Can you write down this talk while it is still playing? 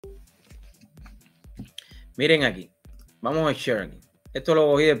Miren aquí. Vamos a share aquí. Esto lo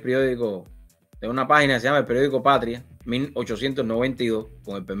cogí del periódico, de una página que se llama el periódico Patria, 1892,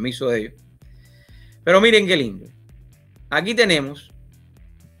 con el permiso de ellos. Pero miren qué lindo. Aquí tenemos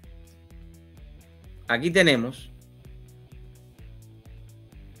a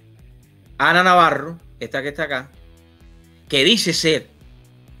Ana Navarro, esta que está acá, que dice ser,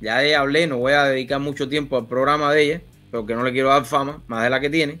 ya de ella hablé, no voy a dedicar mucho tiempo al programa de ella, porque no le quiero dar fama, más de la que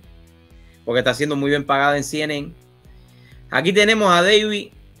tiene, porque está siendo muy bien pagada en CNN. Aquí tenemos a David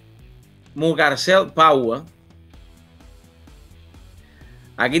Mugarcel Powell.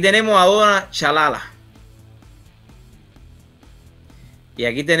 Aquí tenemos a Donna Chalala. Y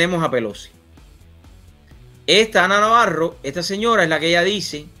aquí tenemos a Pelosi. Esta Ana Navarro, esta señora es la que ella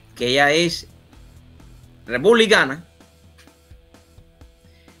dice que ella es republicana,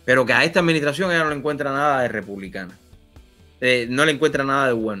 pero que a esta administración ella no le encuentra nada de republicana. No le encuentra nada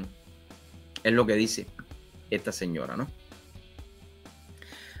de bueno. Es lo que dice esta señora, ¿no?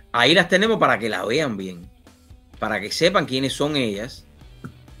 Ahí las tenemos para que la vean bien, para que sepan quiénes son ellas,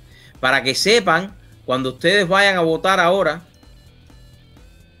 para que sepan cuando ustedes vayan a votar ahora,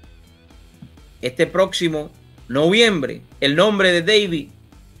 este próximo noviembre, el nombre de David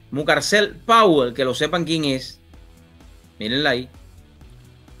Mugarcel Powell, que lo sepan quién es. Mírenla ahí.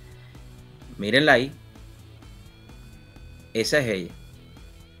 Mírenla ahí. Esa es ella.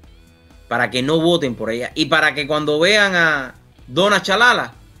 Para que no voten por ella. Y para que cuando vean a Donna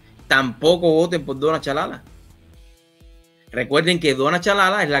Chalala, tampoco voten por Donna Chalala. Recuerden que Donna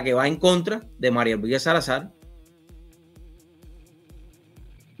Chalala es la que va en contra de María Elvira Salazar.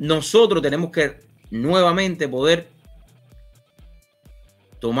 Nosotros tenemos que nuevamente poder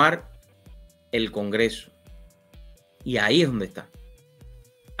tomar el Congreso. Y ahí es donde está.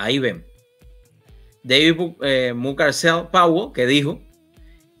 Ahí ven. David Mugarcel Powell, que dijo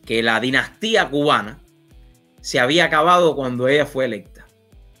que la dinastía cubana se había acabado cuando ella fue electa.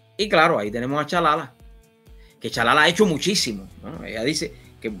 Y claro, ahí tenemos a Chalala, que Chalala ha hecho muchísimo, ¿no? Ella dice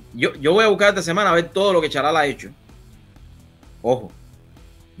que yo voy a buscar esta semana a ver todo lo que Chalala ha hecho. Ojo,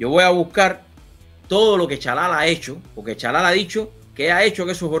 yo voy a buscar todo lo que Chalala ha hecho, porque Chalala ha dicho que ha hecho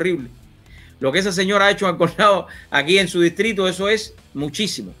que eso es horrible. Lo que esa señora ha hecho al condado aquí en su distrito, eso es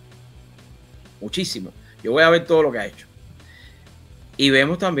muchísimo. Muchísimo. Yo voy a ver todo lo que ha hecho. Y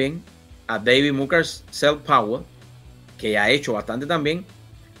vemos también a David Mugarcel Powell, que ha hecho bastante también,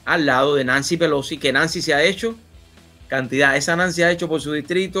 al lado de Nancy Pelosi, que Nancy se ha hecho cantidad. Esa Nancy ha hecho por su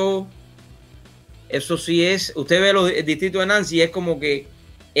distrito. Eso sí es. Usted ve los distritos de Nancy, es como que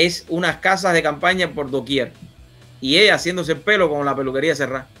es unas casas de campaña por doquier. Y ella haciéndose el pelo con la peluquería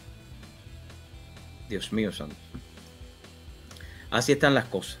cerrada. Dios mío santo. Así están las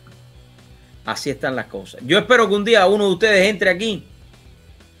cosas. Así están las cosas. Yo espero que un día uno de ustedes entre aquí.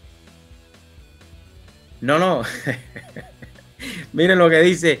 No. Miren lo que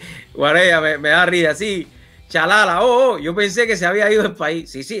dice Guarella, me da risa. Sí, Chalala. Yo pensé que se había ido del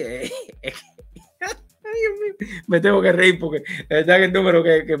país. Sí. Me tengo que reír porque la verdad que el número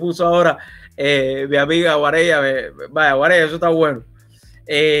que puso ahora mi amiga Guarella, vaya, Guarella, eso está bueno.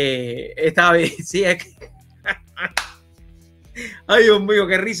 Está bien, sí, es que ay, Dios mío,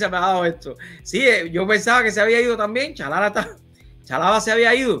 qué risa me ha dado esto. Sí, yo pensaba que se había ido también. Chalala se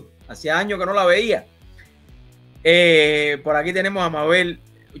había ido. Hacía años que no la veía. Por aquí tenemos a Mabel.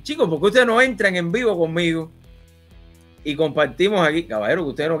 Chicos, ¿por qué ustedes no entran en vivo conmigo? Y compartimos aquí. Caballero, que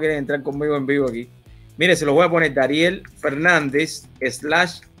ustedes no quieren entrar conmigo en vivo aquí. Mire, se lo voy a poner Dariel Fernández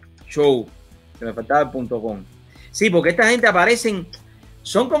 /show. Se me faltaba el .com. Sí, porque esta gente aparecen,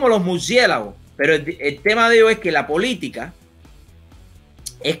 son como los murciélagos. Pero el tema de ellos es que la política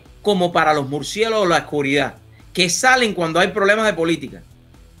es como para los murciélagos la oscuridad, que salen cuando hay problemas de política.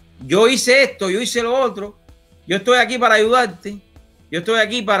 Yo hice esto, yo hice lo otro. Yo estoy aquí para ayudarte. Yo estoy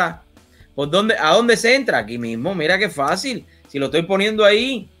aquí para... ¿A dónde se entra? Aquí mismo. Mira qué fácil. Si lo estoy poniendo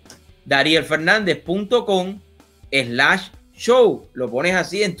ahí. darielfernandez.com/show. Lo pones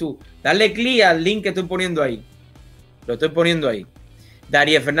así en tu... Dale clic al link que estoy poniendo ahí. Lo estoy poniendo ahí.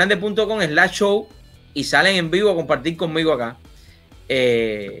 darielfernandez.com/show. Y salen en vivo a compartir conmigo acá.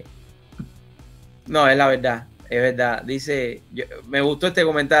 No, es la verdad. Es verdad. Dice... me gustó este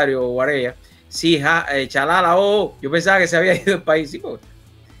comentario, Guarella. Sí, Chalala, yo pensaba que se había ido del país. Sí, pues.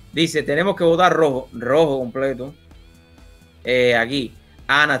 Dice, tenemos que votar rojo completo. Aquí,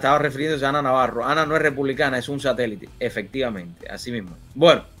 Ana, estaba refiriéndose a Ana Navarro. Ana no es republicana, es un satélite. Efectivamente, así mismo.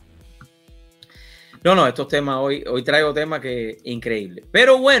 Bueno. No, estos temas, hoy traigo temas que increíbles.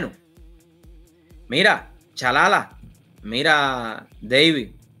 Pero bueno, mira, Chalala, mira, David.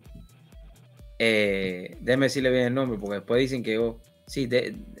 Déjeme decirle bien el nombre, porque después dicen que yo... Sí,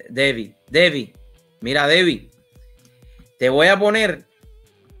 David. Mira, Debbie, te voy a poner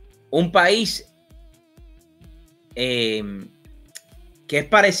un país que es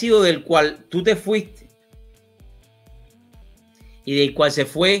parecido, del cual tú te fuiste y del cual se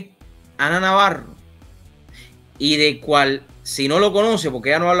fue Ana Navarro, y del cual, si no lo conoce, porque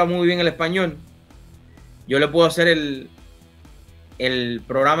ella no habla muy bien el español, yo le puedo hacer el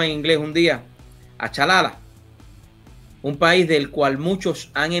programa en inglés un día a Chalala, un país del cual muchos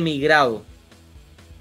han emigrado